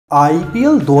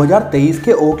IPL 2023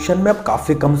 के auction में अब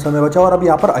काफी कम समय बचा और अब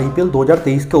यहाँ पर आईपीएल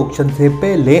 2023 के ऑक्शन से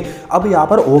पहले अब यहाँ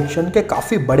पर ऑक्शन के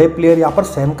काफी बड़े प्लेयर यहाँ पर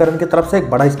सैम करन की तरफ से एक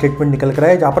बड़ा स्टेटमेंट निकल कर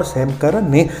आया, जहाँ पर सैम करन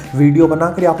ने वीडियो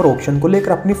बनाकर यहाँ पर ऑक्शन को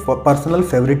लेकर अपनी पर्सनल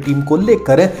फेवरेट टीम को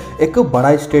लेकर एक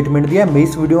बड़ा स्टेटमेंट दिया है। मैं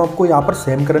इस वीडियो में आपको यहाँ पर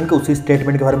सैम करन के उसी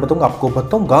स्टेटमेंट के बारे में बताऊंगा। आपको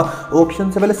बताऊंगा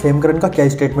ऑक्शन से पहले सैम करन का क्या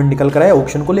स्टेटमेंट निकल कर आया,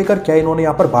 ऑक्शन को लेकर क्या इन्होंने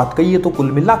यहाँ पर बात कही है। तो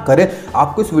कुल मिलाकर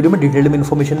आपको इस वीडियो में डिटेल्ड में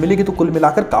इन्फॉर्मेशन मिलेगी। तो कुल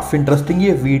मिलाकर काफी इंटरेस्टिंग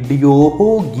ये वीडियो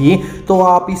होगी, तो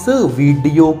आप इस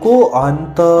वीडियो को अंत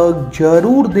तक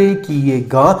जरूर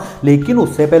देखिएगा। लेकिन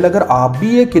उससे पहले अगर आप भी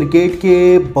ये क्रिकेट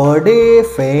के बड़े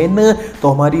फैन तो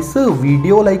हमारी इस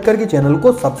वीडियो लाइक करके चैनल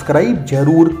को सब्सक्राइब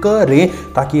जरूर करें,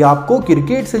 ताकि आपको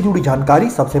क्रिकेट से जुड़ी जानकारी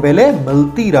सबसे पहले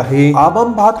मिलती रहे। अब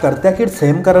हम बात करते हैं कि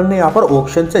सैम करन ने यहाँ पर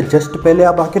ऑक्शन से जस्ट पहले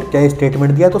अब आखिर क्या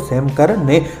स्टेटमेंट दिया। तो सैम करन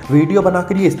ने वीडियो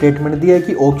बनाकर ये स्टेटमेंट दिया है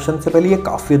कि ऑक्शन से पहले ये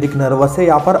काफी अधिक नर्वस है।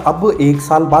 यहाँ पर अब एक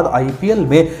साल बाद आईपीएल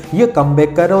में ये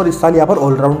कमबैक कर रहे हैं और इस साल यहाँ पर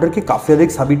ऑलराउंडर की काफी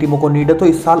अधिक सभी टीमों को नीड है। तो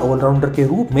इस साल ऑलराउंडर के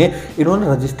रूप में इन्होंने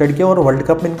रजिस्टर्ड किया और वर्ल्ड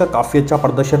कप में इनका काफी अच्छा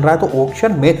प्रदर्शन रहा है। तो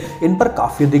ऑक्शन में इन पर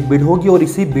काफी अधिक बिड होगी और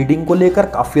इसी बिडिंग को लेकर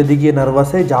काफी अधिक ये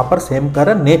नर्वस है। जहां पर सैम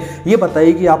करन ने ये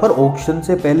बताया कि यहाँ पर ऑक्शन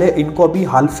से पहले इनको अभी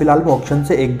हाल फिलहाल में ऑक्शन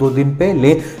से 1-2 दिन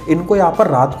पहले इनको यहाँ पर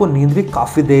रात को नींद भी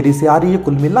काफी देरी से आ रही है।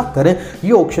 कुल मिलाकर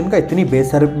ये ऑक्शन का इतनी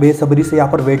बेसब्री से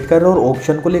यहाँ पर वेट कर रहे हैं और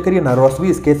ऑक्शन को लेकर ये नर्वस भी।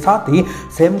 इसके साथ ही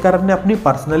सैम करन ने अपनी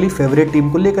पर्सनली फेवरेट टीम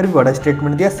को लेकर भी बड़ा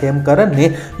स्टेटमेंट दिया। सैम करन ने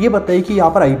ये बताया कि यहाँ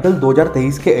पर आईपीएल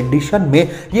 2023 के एडिशन में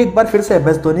ये एक बार फिर से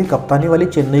एमएस धोनी कप्तानी वाली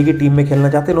चेन्नई की टीम में खेलना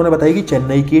चाहते हैं। इन्होंने बताया कि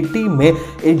चेन्नई की टीम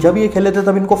में जब ये खेले थे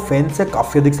तब इनको फैन से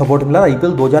काफी अधिक सपोर्ट मिला।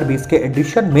 आईपीएल 2020 के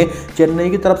एडिशन में चेन्नई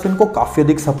की तरफ से इनको काफी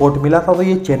अधिक सपोर्ट मिला था। तो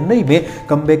ये चेन्नई में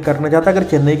कमबैक करना चाहता है। अगर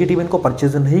चेन्नई की टीम इनको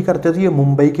परचेज नहीं करते तो ये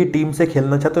मुंबई की टीम से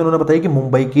खेलना चाहते हैं। उन्होंने बताया कि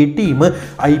मुंबई की टीम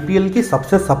आईपीएल की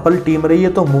सबसे सफल टीम रही है,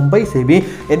 तो मुंबई से भी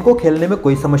इनको खेलने में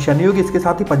कोई समस्या नहीं होगी। इसके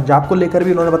साथ ही पंजाब को लेकर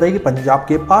भी उन्होंने बताया कि पंजाब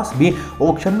के पास भी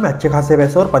ऑक्शन में अच्छे खासे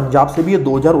पैसे और पंजाब से भी ये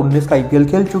 2019 का आईपीएल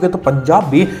खेल चुके, तो पंजाब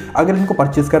भी अगर इनको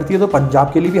परचेज करती है तो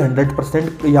पंजाब के लिए भी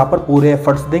 100% यहाँ पर पूरे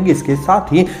एफर्ट्स देंगे। इसके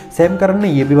साथ ही सैम करन ने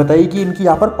यह भी बताया कि इनकी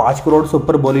यहाँ पर 5 करोड़ से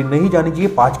ऊपर बॉलिंग नहीं जानी चाहिए।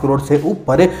 5 करोड़ से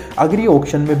ऊपर अगर ये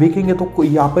ऑक्शन में बिकेंगे तो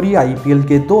यहाँ पर ये आईपीएल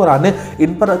के दौरान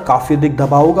इन पर काफी अधिक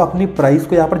दबाव होगा। अपनी प्राइस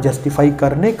को यहाँ पर जस्टिफाई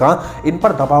करने का इन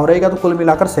पर दबाव रहेगा। तो कुल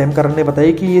मिलाकर सैम करन ने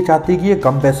बताया कि ये चाहती है कि ये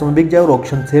कम पैसों में बिक जाए और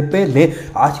ऑक्शन से पहले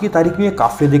आज की तारीख में ये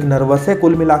काफी अधिक नर्वस है।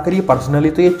 कुल मिलाकर ये पर्सनली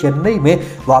तो ये चेन्नई में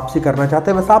वापसी करना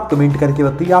चाहते हैं। बस आप कमेंट करके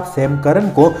बताइए आप सैम करन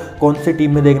को कौन सी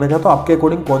टीम में देखना चाहते हो। आपके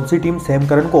अकॉर्डिंग कौन सी टीम सैम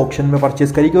करन को ऑक्शन में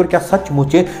परचेज करेगी और क्या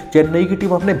सचमुच चेन्नई की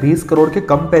टीम अपने 20 करोड़ के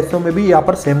कम पैसों में भी यहाँ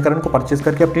पर सैम करन को परचेज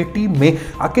करके अपनी टीम में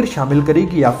आखिर शामिल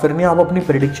करेगी या फिर नहीं। आप अपनी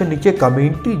प्रेडिक्शन नीचे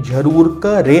कमेंट जरूर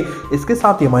करें। इसके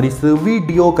साथ ही हमारी इस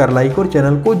वीडियो कर लाइक और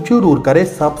चैनल को जरूर करें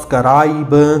सब्सक्राइब।